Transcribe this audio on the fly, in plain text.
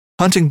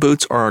Hunting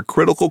boots are a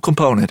critical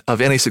component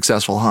of any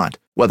successful hunt.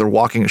 Whether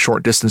walking a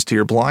short distance to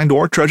your blind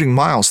or trudging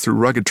miles through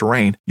rugged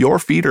terrain, your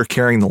feet are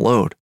carrying the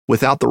load.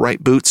 Without the right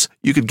boots,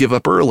 you could give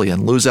up early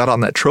and lose out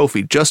on that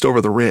trophy just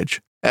over the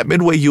ridge. At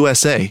Midway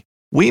USA,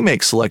 we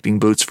make selecting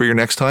boots for your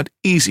next hunt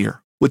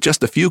easier. With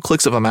just a few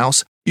clicks of a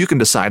mouse, you can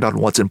decide on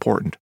what's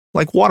important,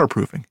 like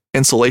waterproofing,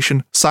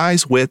 insulation,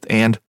 size, width,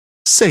 and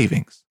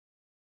savings.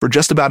 For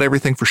just about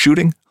everything for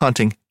shooting,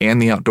 hunting,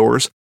 and the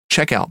outdoors,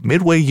 check out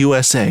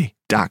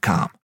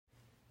MidwayUSA.com.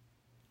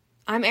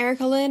 I'm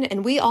Erica Lynn,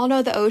 and we all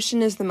know the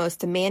ocean is the most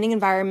demanding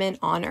environment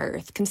on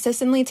Earth,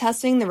 consistently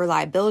testing the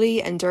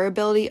reliability and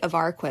durability of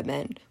our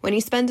equipment. When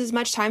you spend as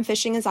much time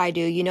fishing as I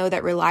do, you know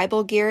that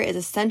reliable gear is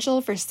essential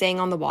for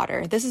staying on the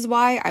water. This is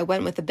why I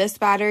went with the Abyss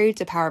battery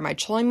to power my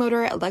trolling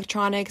motor,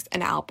 electronics,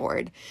 and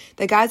outboard.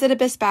 The guys at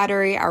Abyss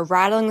Battery are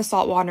rattling the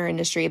saltwater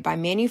industry by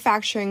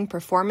manufacturing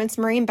performance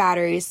marine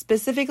batteries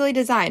specifically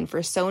designed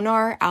for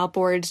sonar,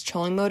 outboards,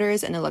 trolling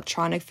motors, and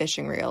electronic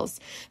fishing reels.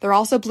 They're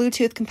also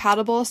Bluetooth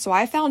compatible, so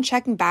I found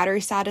checking battery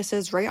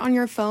statuses right on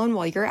your phone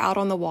while you're out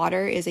on the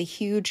water is a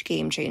huge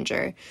game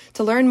changer.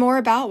 To learn more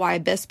about why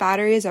Abyss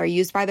batteries are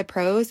used by the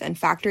pros and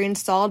factory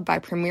installed by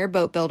premier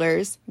boat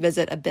builders,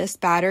 visit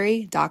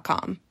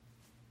abyssbattery.com.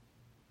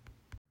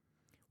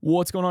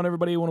 What's going on,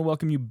 everybody? I want to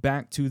welcome you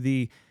back to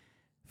the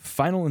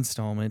final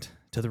installment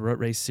to the RUT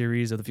Race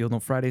series of the Field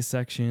Note Friday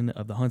section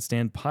of the Hunt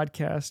Stand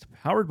podcast,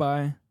 powered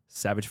by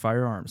Savage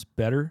Firearms.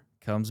 Better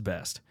comes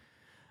best.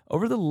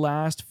 Over the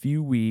last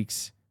few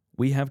weeks,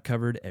 we have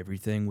covered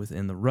everything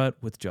within the rut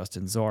with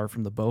Justin Czar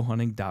from the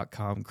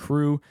bowhunting.com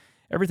crew.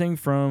 Everything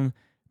from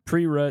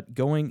pre-rut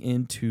going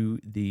into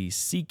the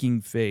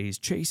seeking phase,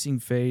 chasing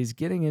phase,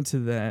 getting into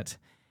that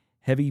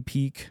heavy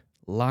peak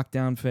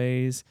lockdown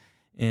phase.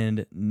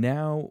 And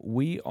now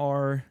we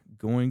are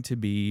going to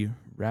be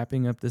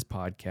wrapping up this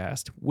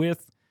podcast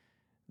with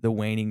the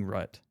waning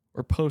rut,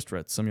 or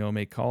post-rut, some of y'all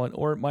may call it,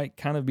 or it might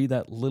kind of be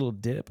that little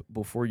dip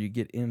before you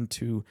get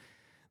into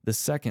the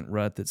second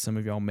rut that some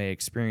of y'all may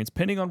experience,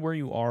 depending on where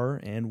you are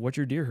and what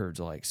your deer herd's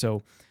like.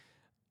 So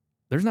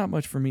there's not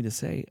much for me to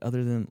say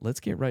other than let's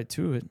get right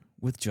to it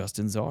with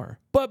Justin Czar.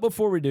 But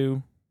before we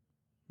do,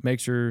 make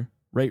sure,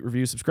 rate,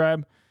 review,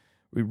 subscribe.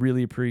 We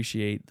really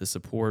appreciate the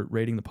support.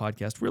 Rating the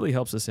podcast really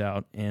helps us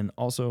out. And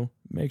also,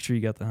 make sure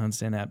you got the Hunt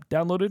Stand app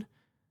downloaded.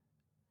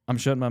 I'm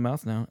shutting my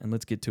mouth now, and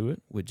let's get to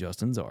it with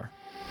Justin Czar.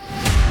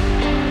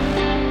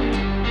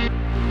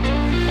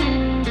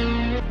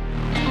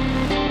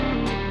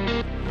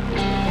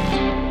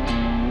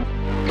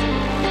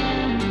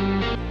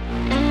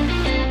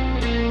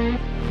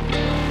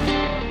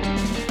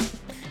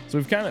 So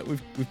we've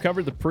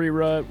covered the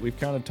pre-rut. We've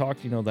kind of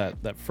talked,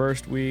 that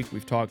first week.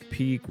 We've talked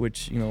peak,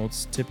 which,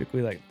 it's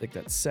typically like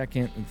that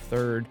second and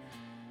third.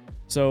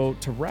 So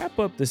to wrap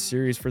up this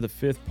series for the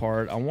fifth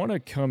part, I want to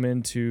come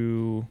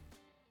into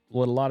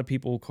what a lot of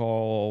people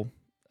call,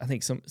 I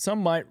think some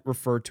might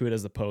refer to it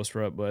as the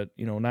post-rut, but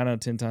 9 out of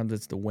 10 times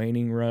it's the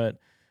waning rut.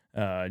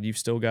 You've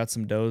still got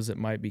some does that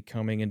might be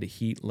coming into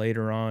heat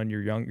later on,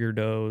 your younger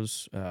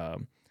does. I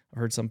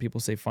heard some people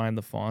say find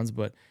the fawns,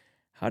 but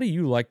how do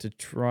you like to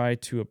try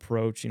to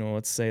approach,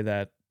 let's say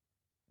that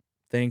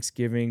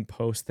Thanksgiving,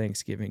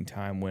 post-Thanksgiving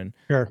time when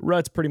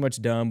rut's pretty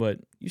much done, but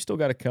you still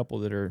got a couple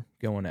that are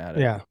going at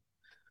it? Yeah.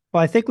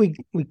 Well, I think we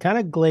kind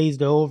of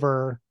glazed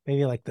over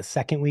maybe like the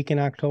second week in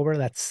October.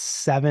 That's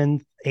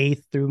 7th,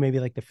 8th through maybe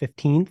like the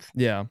 15th.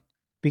 Yeah.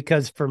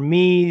 Because for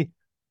me,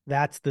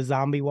 that's the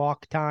zombie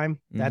walk time.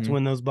 That's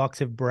when those bucks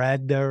have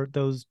bred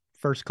those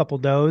first couple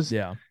does.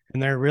 Yeah.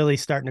 And they're really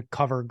starting to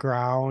cover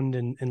ground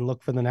and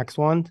look for the next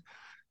one.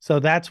 So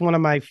that's one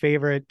of my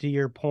favorite, to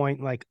your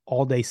point, like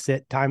all day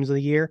sit times of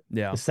the year.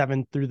 Yeah. The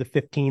 7th through the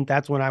 15th.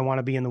 That's when I want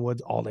to be in the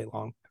woods all day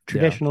long.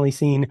 Traditionally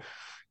seen,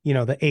 the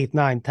 8th,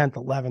 9th, 10th,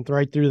 11th,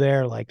 right through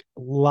there, like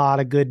a lot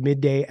of good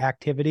midday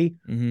activity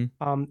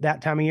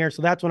that time of year.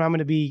 So that's when I'm going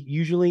to be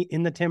usually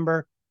in the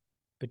timber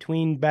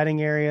between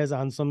bedding areas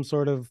on some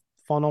sort of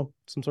funnel,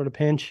 some sort of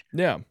pinch.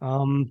 Yeah.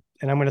 And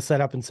I'm going to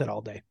set up and sit all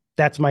day.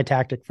 That's my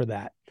tactic for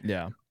that.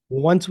 Yeah.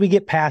 Once we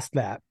get past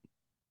that,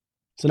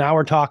 so now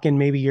we're talking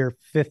maybe your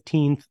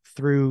 15th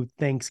through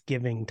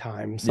Thanksgiving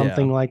time,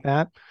 something like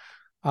that.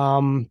 There's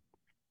going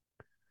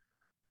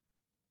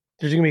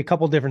to be a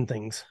couple different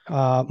things.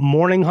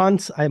 Morning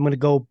hunts, I'm going to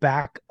go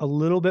back a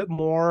little bit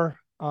more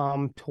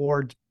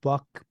towards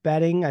buck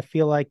bedding. I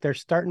feel like they're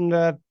starting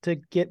to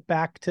get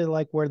back to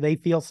like where they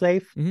feel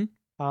safe.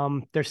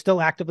 They're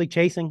still actively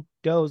chasing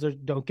does,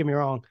 don't get me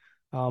wrong.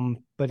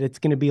 But it's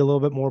going to be a little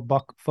bit more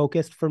buck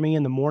focused for me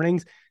in the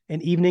mornings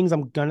and evenings.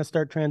 I'm going to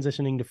start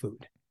transitioning to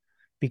food.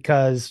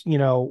 Because,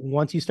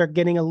 once you start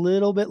getting a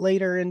little bit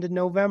later into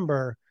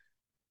November,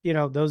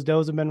 those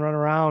does have been running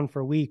around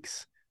for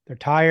weeks. They're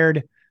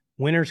tired.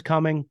 Winter's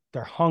coming.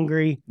 They're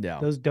hungry.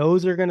 Yeah. Those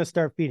does are going to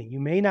start feeding. You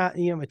may not,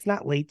 it's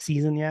not late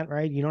season yet,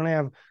 right? You don't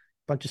have a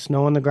bunch of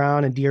snow on the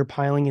ground and deer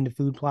piling into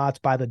food plots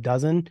by the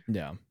dozen.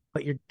 Yeah.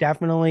 But you're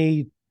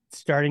definitely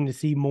starting to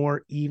see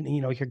more even,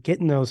 you're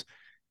getting those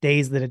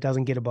days that it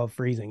doesn't get above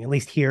freezing, at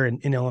least here in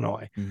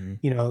Illinois.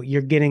 Mm-hmm.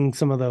 You're getting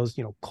some of those,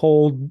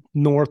 cold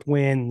north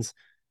winds,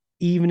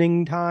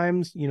 evening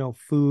times,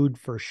 food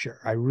for sure.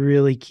 I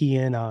really key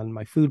in on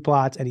my food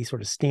plots, any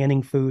sort of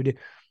standing food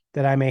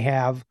that I may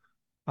have.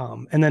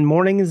 And then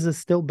morning is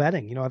still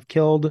bedding. I've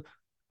killed,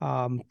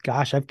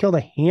 I've killed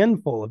a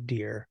handful of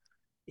deer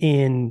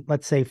in,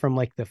 let's say, from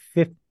like the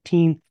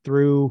 15th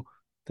through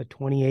the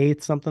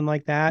 28th, something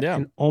like that. Yeah.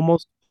 And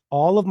almost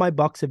all of my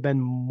bucks have been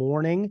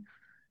morning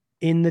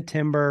in the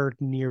timber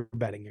near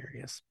bedding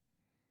areas.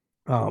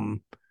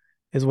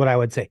 Is what I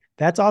would say.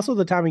 That's also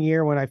the time of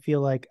year when I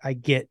feel like I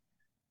get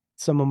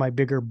some of my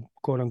bigger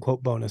quote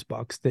unquote bonus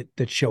bucks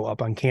that show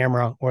up on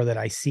camera, or that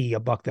I see a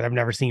buck that I've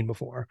never seen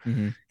before.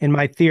 Mm-hmm. And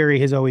my theory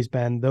has always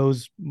been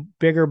those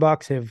bigger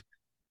bucks have,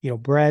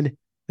 bred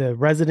the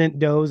resident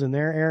does in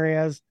their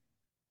areas,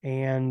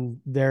 and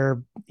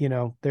they're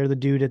the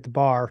dude at the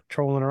bar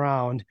trolling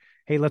around.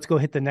 Hey, let's go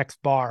hit the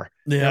next bar.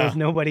 Yeah. There's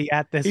nobody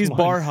at this He's one.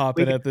 bar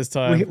hopping at this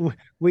time.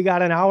 We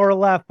got an hour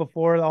left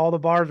before all the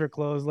bars are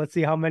closed. Let's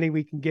see how many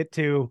we can get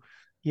to,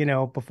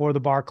 before the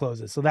bar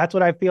closes. So that's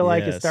what I feel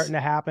like is starting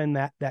to happen,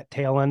 that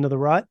tail end of the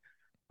rut.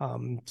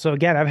 So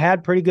again, I've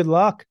had pretty good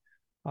luck.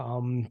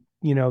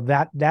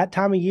 That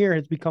time of year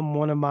has become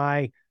one of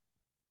my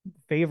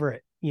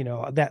favorite,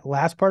 that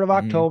last part of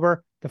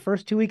October, the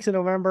first 2 weeks of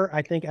November,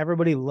 I think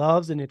everybody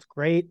loves, and it's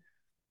great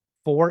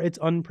for its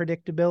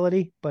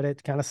unpredictability, but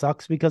it kind of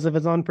sucks because of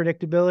its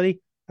unpredictability.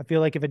 I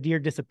feel like if a deer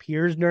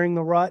disappears during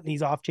the rut and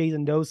he's off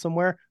chasing does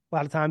somewhere, a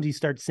lot of times you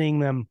start seeing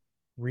them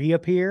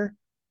reappear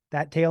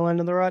that tail end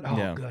of the rut. Oh,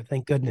 yeah. Good.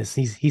 Thank goodness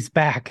he's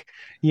back,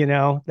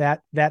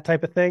 that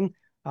type of thing.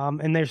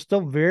 And they're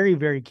still very,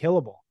 very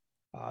killable.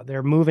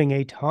 They're moving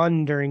a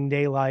ton during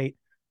daylight.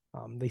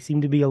 They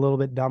seem to be a little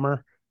bit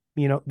dumber.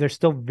 They're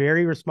still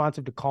very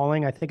responsive to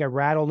calling. I think I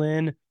rattled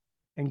in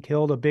and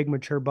killed a big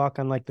mature buck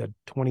on like the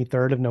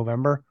 23rd of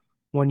November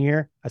one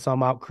year. I saw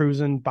him out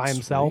cruising by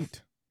himself,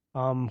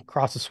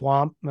 across a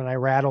swamp, and I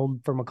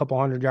rattled from a couple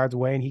 100 yards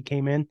away and he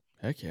came in.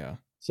 Heck yeah.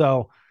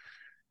 So,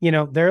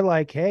 they're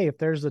like, hey, if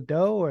there's a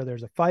doe or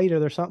there's a fight or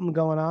there's something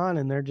going on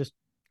and they're just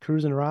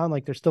cruising around,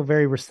 like they're still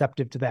very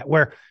receptive to that.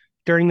 Where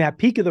during that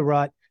peak of the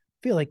rut, I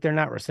feel like they're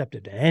not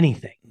receptive to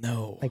anything.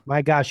 No. Like,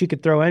 my gosh, you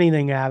could throw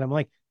anything at them.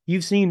 Like,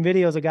 you've seen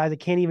videos of guys that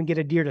can't even get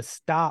a deer to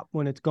stop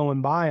when it's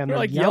going by, and they're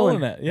like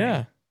yelling at.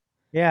 Yeah.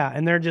 Yeah.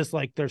 And they're just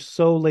like, they're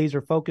so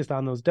laser focused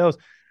on those does.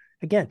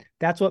 Again,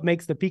 that's what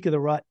makes the peak of the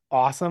rut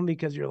awesome,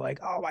 because you're like,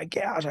 oh my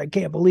gosh, I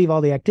can't believe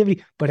all the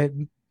activity, but it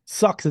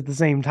sucks at the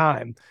same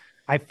time.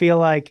 I feel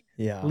like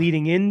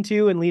leading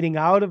into and leading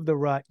out of the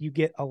rut, you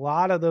get a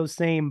lot of those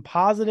same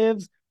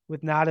positives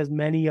with not as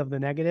many of the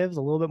negatives,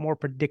 a little bit more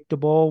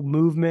predictable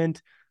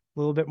movement, a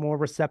little bit more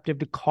receptive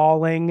to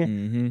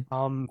calling.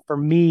 For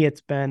me,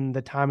 it's been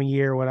the time of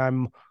year when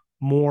I'm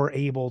more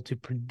able to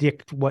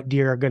predict what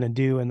deer are going to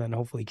do and then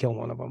hopefully kill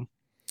one of them.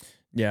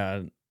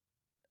 Yeah.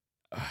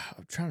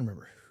 I'm trying to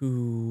remember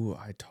who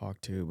I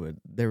talked to, but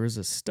there was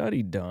a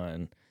study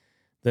done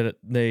that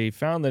they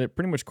found that it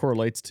pretty much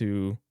correlates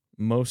to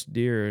most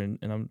deer. And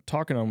I'm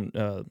talking on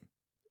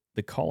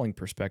the calling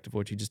perspective,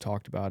 what you just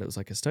talked about. It was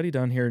like a study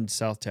done here in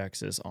South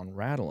Texas on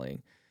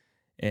rattling.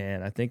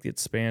 And I think it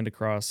spanned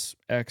across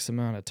X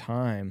amount of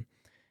time.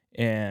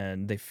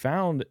 And they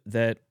found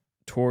that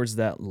towards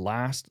that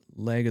last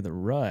leg of the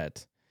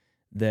rut,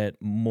 that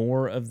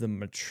more of the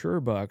mature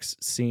bucks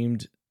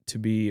seemed to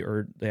be,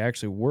 or they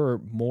actually were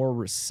more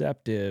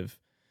receptive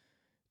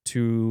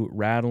to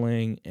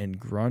rattling and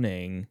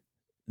grunting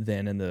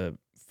than in the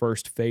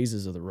first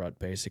phases of the rut.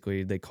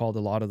 Basically, they called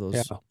a lot of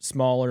those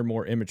smaller,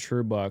 more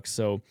immature bucks.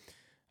 So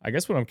I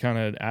guess what I'm kind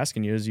of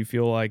asking you is, you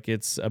feel like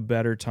it's a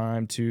better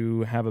time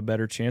to have a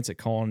better chance at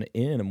calling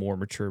in a more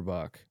mature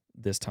buck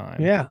this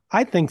time? Yeah,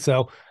 I think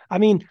so. I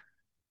mean,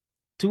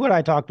 to what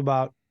I talked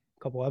about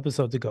a couple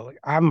episodes ago, like,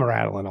 I'm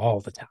rattling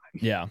all the time.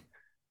 Yeah.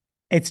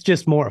 It's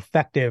just more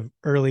effective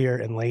earlier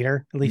and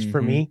later, at least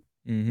for me.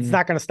 It's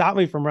not going to stop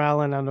me from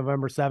rattling on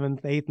November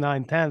 7th, 8th,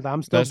 9th, 10th.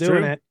 I'm still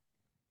doing it.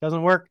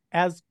 Doesn't work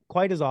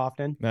quite as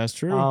often. That's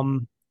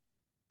true.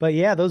 But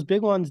yeah, those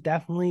big ones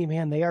definitely,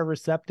 man, they are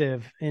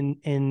receptive.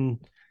 And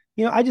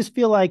I just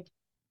feel like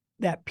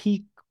that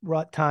peak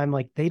rut time,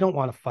 like, they don't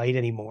want to fight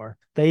anymore.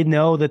 They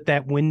know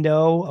that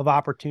window of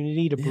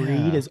opportunity to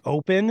breed is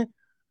open,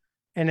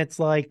 and it's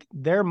like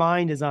their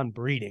mind is on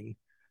breeding.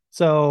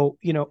 So,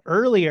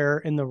 earlier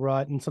in the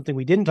rut, and something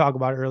we didn't talk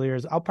about earlier,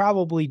 is I'll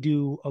probably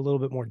do a little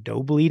bit more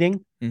doe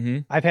bleeding.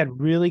 I've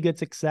had really good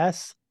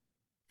success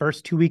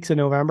first 2 weeks of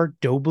November,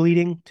 doe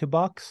bleeding to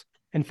bucks.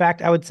 In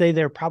fact, I would say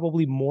they're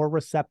probably more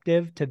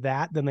receptive to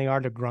that than they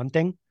are to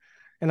grunting.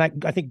 And I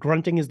think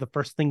grunting is the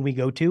first thing we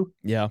go to.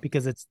 Yeah.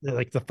 Because it's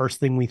like the first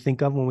thing we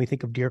think of when we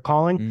think of deer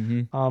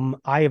calling.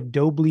 I have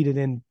doe bleeded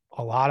in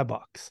a lot of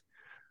bucks.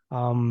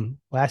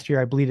 Last year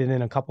I bleeded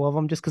in a couple of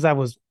them just because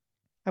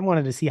I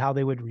wanted to see how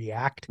they would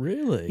react.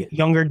 Really?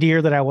 Younger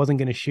deer that I wasn't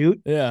going to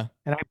shoot. Yeah.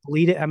 And I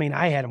bleeded. I mean,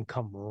 I had them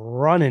come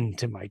running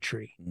to my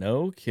tree.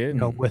 No kidding.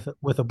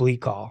 With a bleed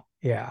call.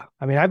 Yeah.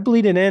 I mean, I've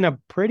bleeded in a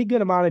pretty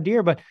good amount of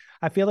deer, but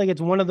I feel like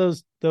it's one of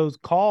those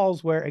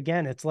calls where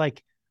again, it's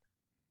like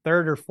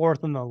third or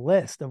fourth on the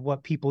list of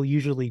what people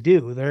usually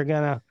do. They're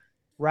gonna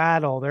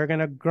rattle, they're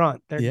gonna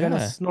grunt, they're gonna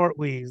Yeah. snort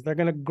wheeze, they're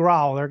gonna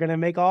growl, they're gonna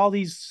make all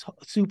these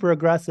super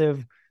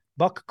aggressive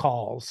buck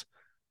calls.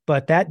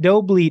 But that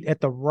doe bleat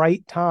at the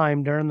right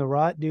time during the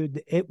rut,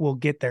 dude, it will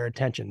get their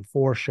attention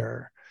for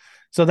sure.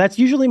 So that's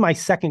usually my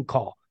second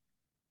call.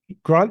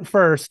 Grunt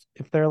first.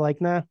 If they're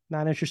like, nah,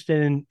 not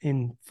interested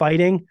in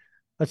fighting,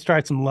 let's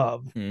try some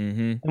love.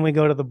 Mm-hmm. And we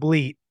go to the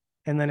bleat.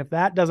 And then if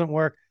that doesn't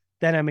work,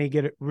 then I may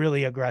get it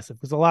really aggressive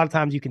because a lot of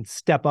times you can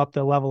step up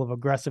the level of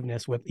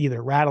aggressiveness with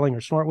either rattling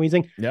or snort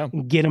wheezing Yeah.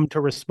 and get them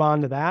to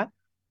respond to that.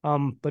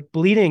 But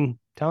bleeding,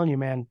 telling you,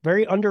 man,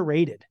 very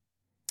underrated.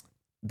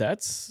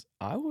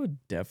 I would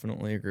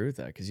definitely agree with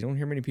that because you don't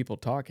hear many people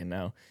talking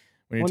now.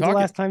 When you're When's talking the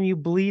last time you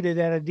bleeded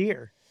at a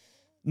deer?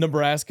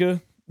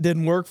 Nebraska,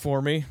 didn't work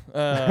for me.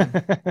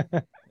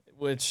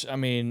 Which, I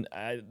mean,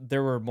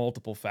 there were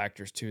multiple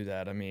factors to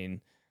that. I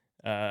mean,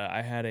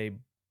 I had a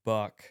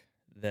buck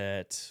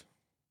that,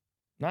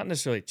 not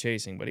necessarily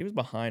chasing, but he was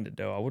behind a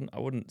doe. I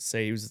wouldn't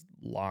say he was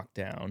locked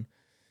down,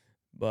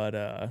 but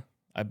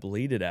I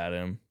bleeded at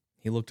him.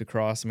 He looked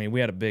across. I mean, we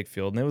had a big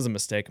field, and it was a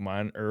mistake of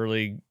mine,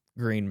 early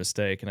green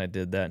mistake, and I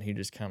did that, and he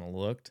just kind of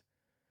looked,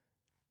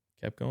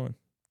 kept going,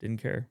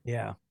 didn't care.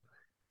 Yeah.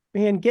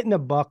 Man, getting a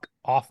buck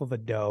off of a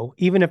doe,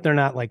 even if they're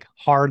not like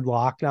hard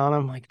locked on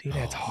them, like, dude,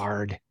 that's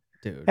hard.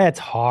 Dude. That's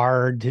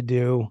hard to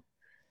do.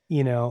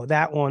 You know,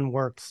 that one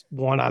works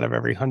one out of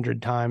every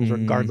 100 times,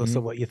 regardless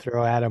of what you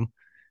throw at him.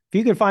 If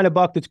you can find a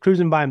buck that's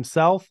cruising by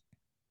himself,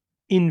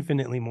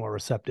 infinitely more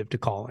receptive to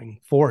calling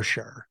for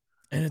sure.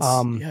 And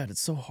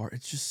it's so hard.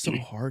 It's just so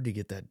hard to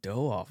get that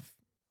doe off.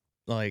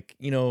 Like,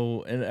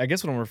 and I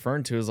guess what I'm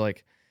referring to is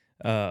like,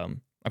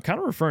 I'm kind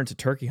of referring to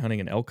turkey hunting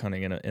and elk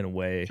hunting in a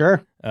way.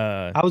 Sure.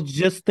 I was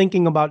just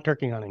thinking about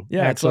turkey hunting,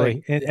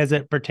 actually, as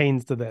it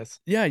pertains to this.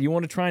 Yeah, you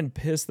want to try and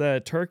piss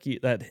that turkey,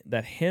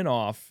 that hen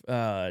off.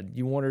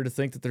 You want her to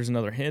think that there's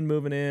another hen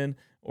moving in,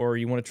 or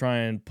you want to try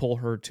and pull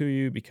her to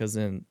you because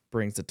then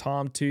brings the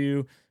tom to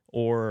you.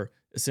 Or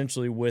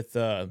essentially with,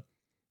 I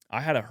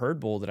had a herd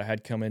bull that I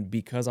had come in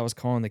because I was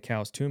calling the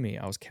cows to me.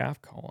 I was calf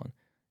calling,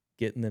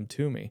 getting them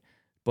to me.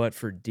 But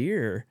for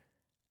deer,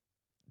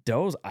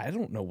 does, I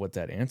don't know what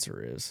that answer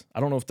is.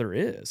 I don't know if there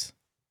is.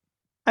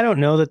 I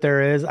don't know that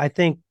there is. I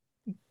think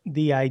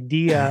the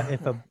idea,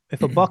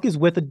 if a buck is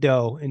with a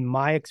doe, in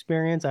my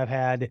experience, I've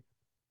had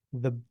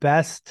the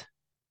best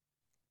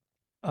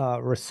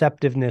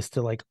receptiveness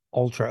to like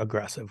ultra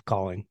aggressive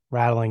calling,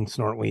 rattling,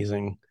 snort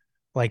wheezing,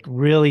 like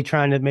really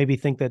trying to maybe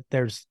think that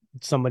there's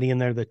somebody in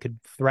there that could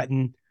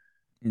threaten,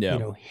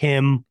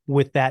 him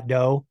with that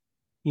doe.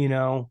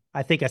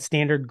 I think a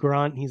standard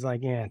grunt, he's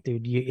like, yeah,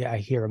 dude, I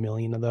hear a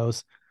million of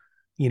those.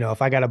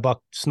 If I got a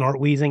buck snort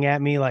wheezing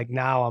at me, like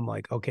now I'm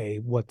like, okay,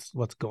 what's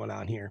going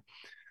on here?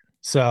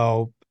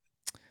 So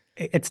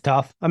it's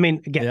tough. I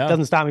mean, again, it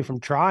doesn't stop me from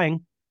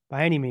trying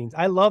by any means.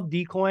 I love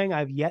decoying.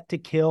 I've yet to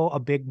kill a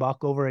big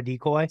buck over a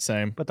decoy.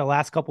 Same. But the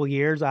last couple of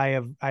years,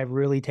 I've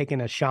really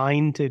taken a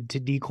shine to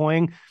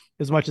decoying,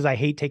 as much as I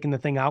hate taking the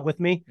thing out with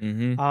me.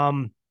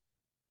 I'm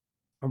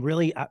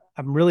really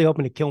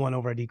hoping to kill one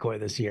over a decoy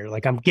this year.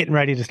 Like I'm getting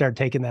ready to start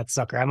taking that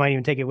sucker. I might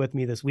even take it with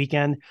me this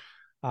weekend,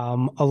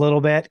 a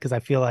little bit, because I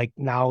feel like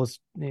now is,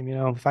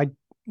 if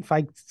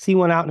I see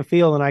one out in the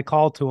field and I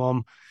call to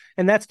them,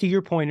 and that's to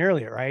your point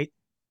earlier, right?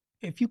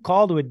 If you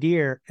call to a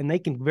deer and they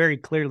can very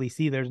clearly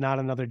see there's not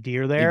another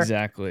deer there,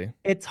 exactly,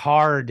 it's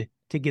hard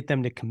to get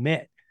them to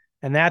commit.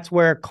 And that's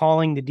where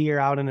calling the deer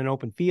out in an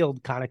open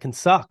field kind of can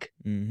suck.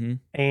 And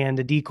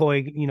a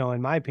decoy,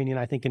 in my opinion,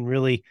 I think can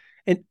really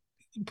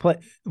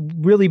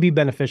be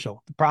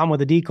beneficial. The problem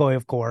with a decoy,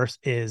 of course,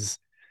 is,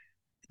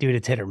 dude,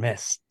 it's hit or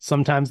miss.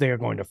 Sometimes they are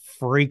going to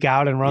freak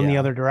out and run the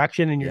other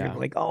direction, and you're going to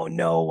be like, "Oh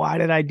no, why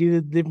did I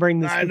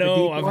bring this?" I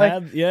know,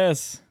 decoy?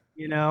 Yes.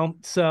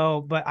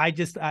 So, but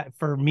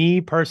for me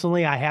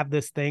personally, I have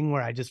this thing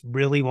where I just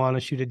really want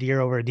to shoot a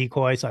deer over a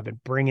decoy. So I've been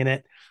bringing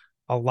it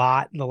a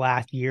lot the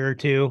last year or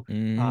two.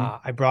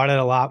 I brought it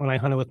a lot when I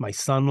hunted with my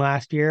son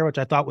last year, which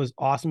I thought was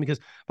awesome because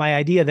my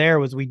idea there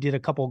was we did a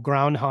couple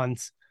ground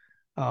hunts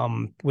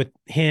with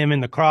him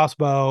and the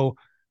crossbow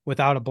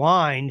without a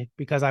blind,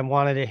 because I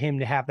wanted him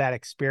to have that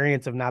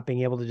experience of not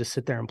being able to just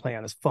sit there and play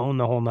on his phone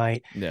the whole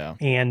night. Yeah.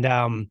 And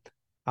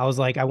I was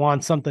like, I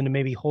want something to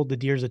maybe hold the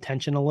deer's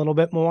attention a little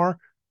bit more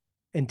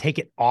and take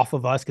it off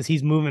of us, because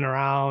he's moving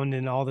around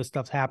and all this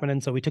stuff's happening.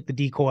 So we took the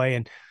decoy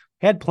and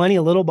had plenty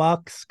of little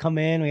bucks come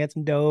in. We had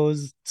some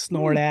does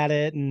snort at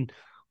it and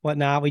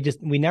whatnot.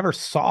 We never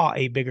saw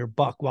a bigger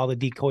buck while the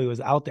decoy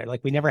was out there.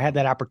 Like we never had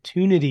that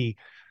opportunity,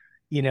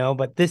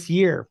 but this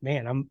year,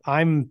 man,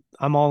 I'm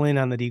all in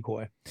on the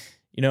decoy.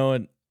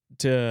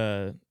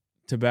 To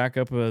back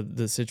up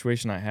the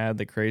situation I had,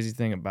 the crazy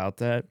thing about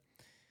that,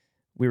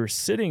 we were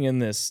sitting in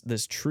this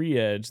tree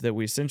edge that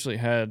we essentially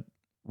had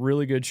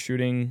really good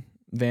shooting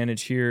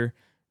vantage here,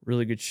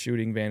 really good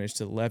shooting vantage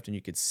to the left, and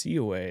you could see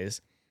a ways.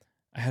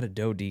 I had a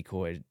doe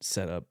decoy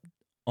set up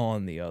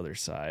on the other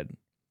side.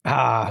 And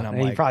I'm And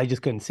you like, probably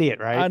just couldn't see it,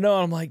 I right? know.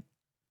 I'm like,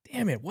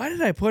 damn it. Why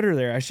did I put her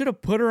there? I should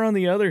have put her on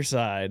the other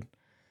side.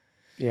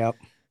 Yep.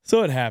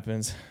 So it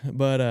happens.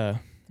 But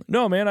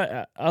no, man,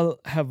 I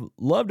have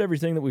loved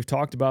everything that we've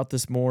talked about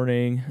this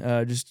morning.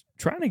 Just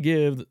trying to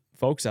give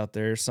folks out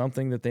there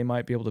something that they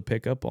might be able to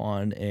pick up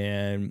on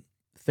and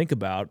think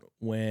about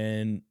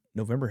when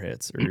November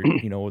hits, or,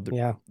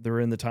 Yeah. they're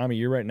in the time of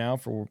year right now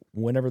for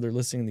whenever they're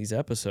listening to these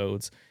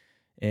episodes,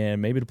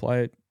 and maybe to apply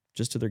it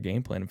just to their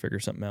game plan and figure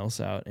something else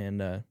out, and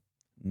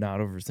not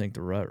overthink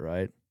the rut,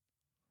 right?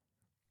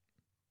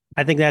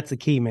 I think that's the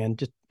key, man.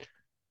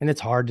 And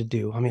it's hard to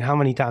do. I mean, how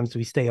many times do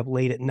we stay up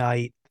late at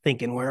night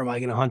thinking, where am I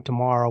going to hunt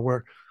tomorrow?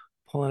 We're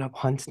pulling up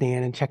hunt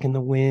stand and checking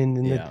the wind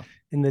and Yeah.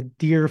 the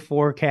deer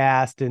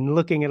forecast and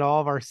looking at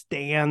all of our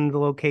stand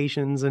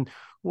locations and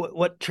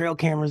what trail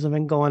cameras have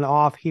been going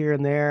off here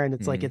and there. And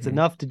it's like, it's Mhm.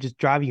 enough to just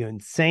drive you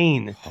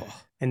insane.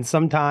 Oh, And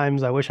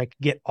sometimes I wish I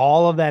could get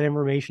all of that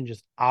information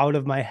just out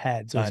of my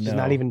head. So I it's just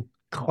not know. even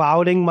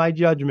clouding my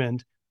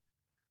judgment.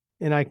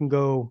 And I can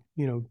go,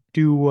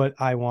 do what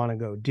I want to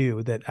go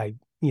do, that I,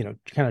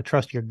 kind of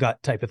trust your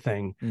gut type of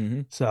thing.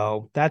 Mhm.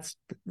 So that's,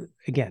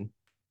 again,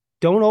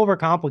 don't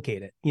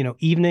overcomplicate it.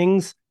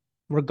 Evenings,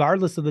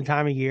 regardless of the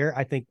time of year,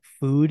 I think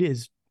food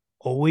is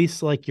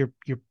always like your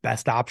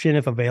best option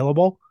if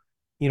available.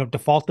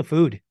 Default to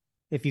food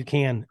if you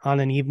can on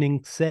an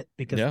evening sit,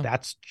 because Yeah.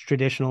 that's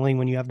traditionally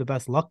when you have the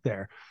best luck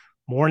there.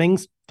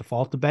 Mornings,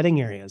 default to bedding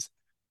areas.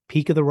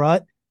 Peak of the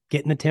rut,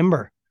 get in the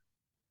timber.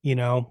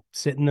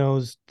 Sit in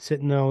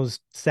those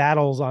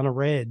saddles on a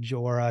ridge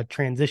or a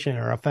transition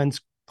or a fence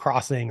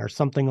crossing or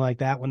something like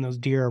that when those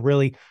deer are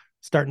really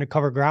starting to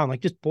cover ground.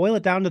 Like, just boil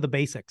it down to the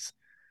basics.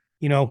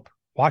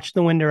 Watch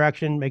the wind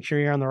direction, make sure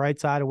you're on the right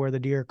side of where the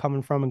deer are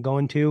coming from and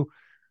going to,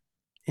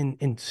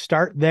 and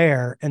start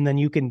there. And then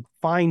you can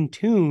fine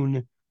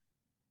tune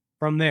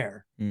from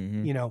there.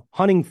 Mhm.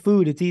 Hunting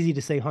food, it's easy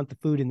to say hunt the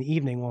food in the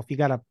evening. Well, if you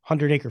got a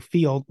 100-acre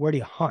field, where do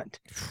you hunt?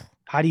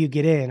 How do you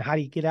get in? How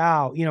do you get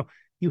out?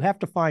 You have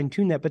to fine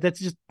tune that. But that's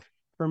just,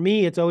 for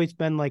me, it's always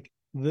been like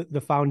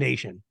the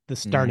foundation, the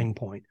starting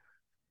point.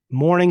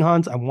 Morning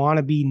hunts, I want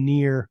to be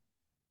near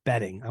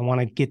bedding. I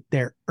want to get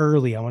there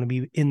early. I want to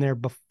be in there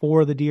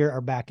before the deer are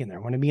back in there.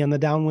 I want to be on the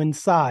downwind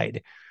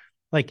side.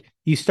 Like,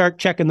 you start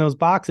checking those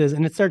boxes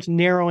and it starts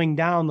narrowing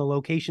down the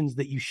locations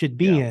that you should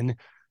be in.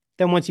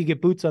 Then once you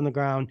get boots on the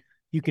ground,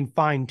 you can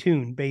fine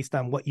tune based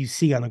on what you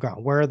see on the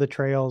ground. Where are the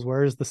trails?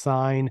 Where is the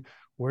sign?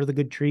 Where are the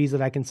good trees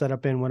that I can set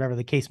up in, whatever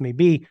the case may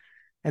be.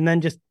 And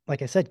then, just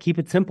like I said, keep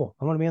it simple.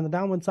 I want to be on the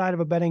downwind side of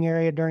a bedding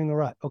area during the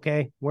rut.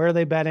 Okay, where are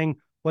they bedding?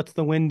 What's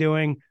the wind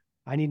doing?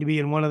 I need to be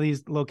in one of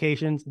these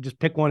locations. Just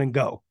pick one and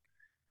go.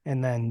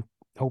 And then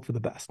hope for the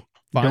best.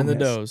 Find the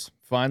does.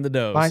 Find the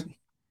does.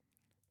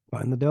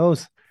 Find the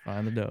does.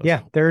 Find the does.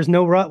 Yeah, there's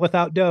no rut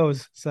without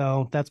does.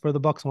 So that's where the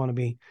bucks want to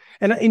be.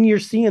 And you're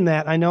seeing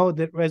that. I know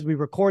that as we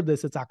record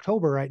this, it's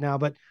October right now,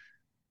 but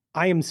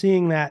I am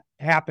seeing that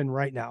happen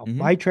right now.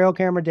 My trail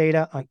camera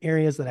data on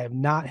areas that I have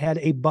not had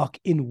a buck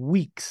in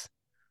weeks.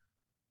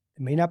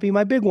 It may not be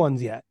my big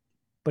ones yet,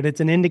 but it's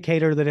an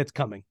indicator that it's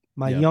coming.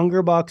 My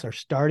younger bucks are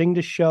starting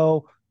to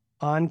show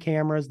on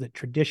cameras that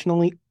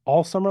traditionally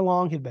all summer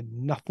long have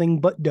been nothing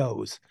but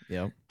does.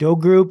 Doe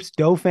groups,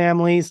 doe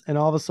families, and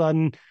all of a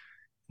sudden,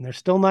 and there's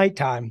still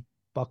nighttime,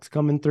 bucks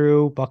coming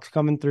through.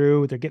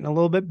 They're getting a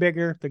little bit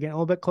bigger. They're getting a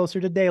little bit closer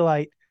to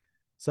daylight.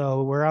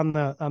 So we're on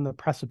the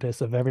precipice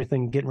of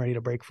everything getting ready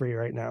to break free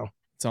right now.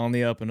 It's on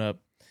the up and up.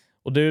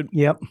 Well, dude,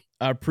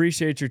 I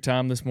appreciate your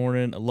time this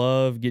morning. I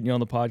love getting you on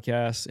the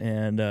podcast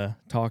and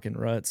talking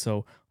rut.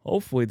 So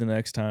hopefully the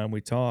next time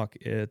we talk,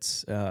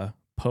 it's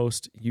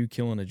post you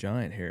killing a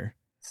giant here.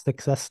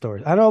 Success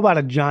stories. I don't know about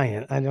a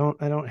giant. I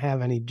don't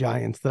have any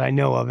giants that I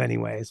know of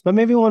anyways, but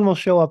maybe one will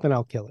show up and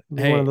I'll kill it.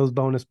 One of those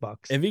bonus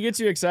bucks. If he gets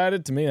you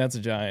excited, to me, that's a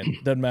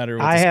giant. Doesn't matter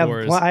what the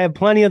score is. I have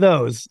plenty of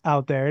those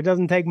out there. It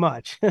doesn't take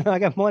much. I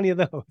got plenty of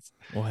those.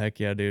 Well, heck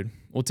yeah, dude.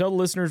 Well, tell the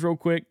listeners real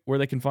quick where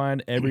they can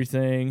find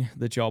everything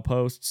that y'all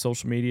post,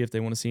 social media, if they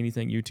want to see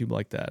anything, YouTube,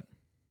 like that.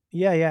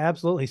 Yeah,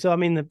 absolutely. So, I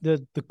mean,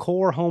 the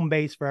core home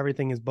base for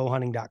everything is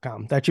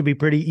bowhunting.com. That should be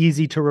pretty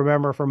easy to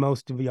remember for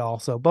most of y'all.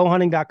 So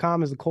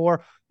bowhunting.com is the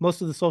core.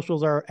 Most of the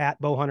socials are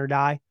at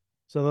bowhunterdie.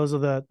 So those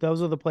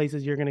are the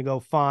places you're going to go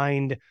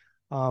find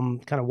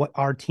kind of what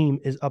our team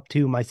is up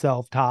to.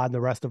 Myself, Todd, the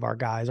rest of our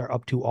guys are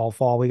up to all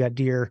fall. We got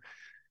deer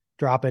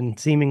dropping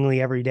seemingly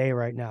every day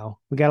right now.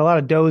 We got a lot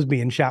of does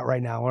being shot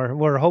right now.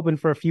 We're hoping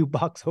for a few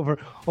bucks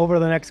over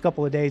the next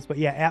couple of days. But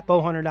yeah, at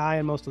bowhunterdie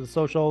and most of the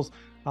socials.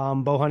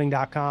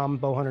 Bowhunting.com,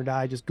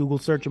 bowhunterdie. Just Google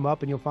search them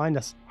up and you'll find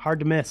us. Hard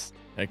to miss.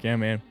 Heck yeah,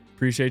 man.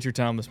 Appreciate your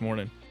time this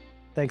morning.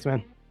 Thanks,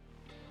 man.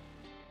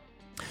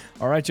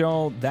 All right,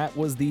 y'all. That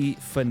was the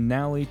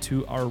finale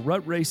to our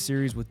Rut Race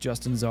series with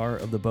Justin Czar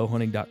of the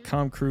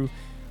bowhunting.com crew.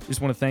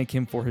 Just want to thank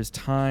him for his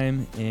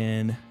time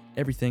and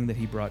everything that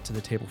he brought to the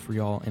table for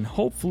y'all. And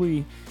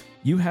hopefully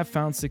you have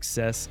found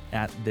success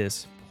at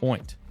this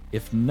point.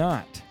 If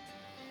not,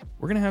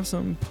 we're going to have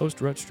some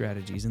post-rut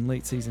strategies and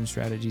late season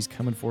strategies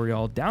coming for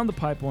y'all down the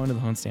pipeline of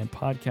the Hunt Stand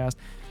podcast.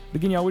 But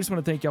again, y'all, we just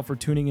want to thank y'all for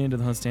tuning in to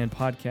the Hunt Stand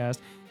podcast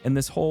and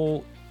this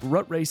whole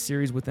Rut Race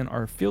series within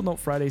our Field Note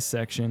Friday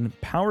section,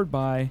 powered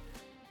by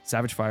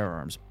Savage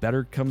Firearms.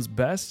 Better comes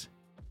best.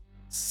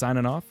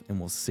 Signing off, and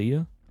we'll see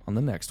you on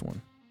the next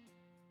one.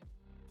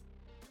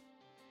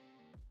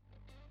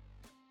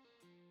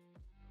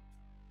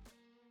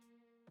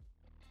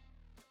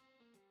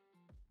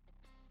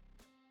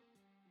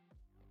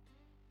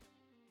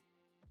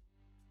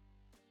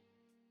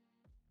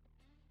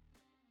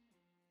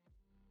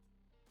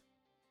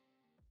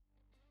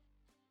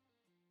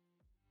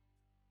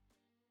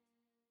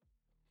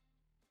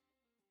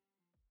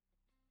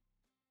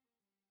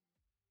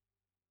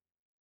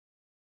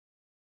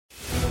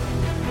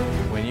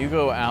 When you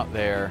go out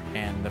there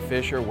and the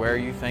fish are where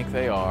you think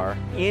they are,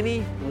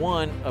 any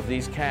one of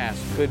these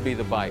casts could be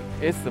the bite.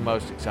 It's the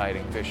most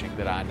exciting fishing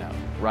that I know,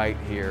 right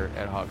here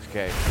at Hawks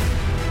Cave.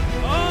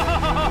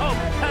 Oh,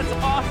 that's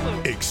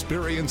awesome!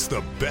 Experience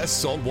the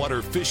best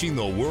saltwater fishing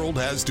the world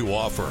has to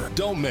offer.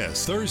 Don't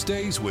miss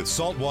Thursdays with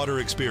Saltwater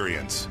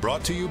Experience,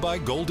 brought to you by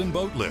Golden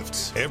Boat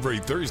Lifts, every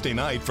Thursday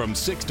night from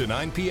 6 to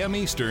 9 p.m.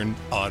 Eastern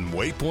on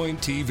Waypoint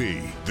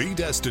TV, the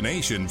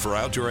destination for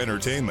outdoor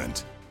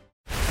entertainment.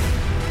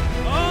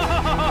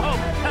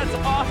 That's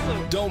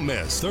awesome! Don't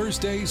miss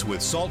Thursdays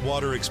with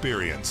Saltwater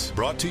Experience,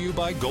 brought to you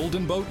by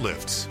Golden Boat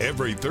Lifts,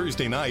 every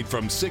Thursday night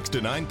from 6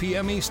 to 9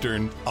 p.m.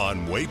 Eastern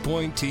on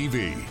Waypoint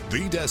TV,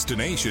 the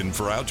destination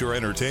for outdoor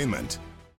entertainment.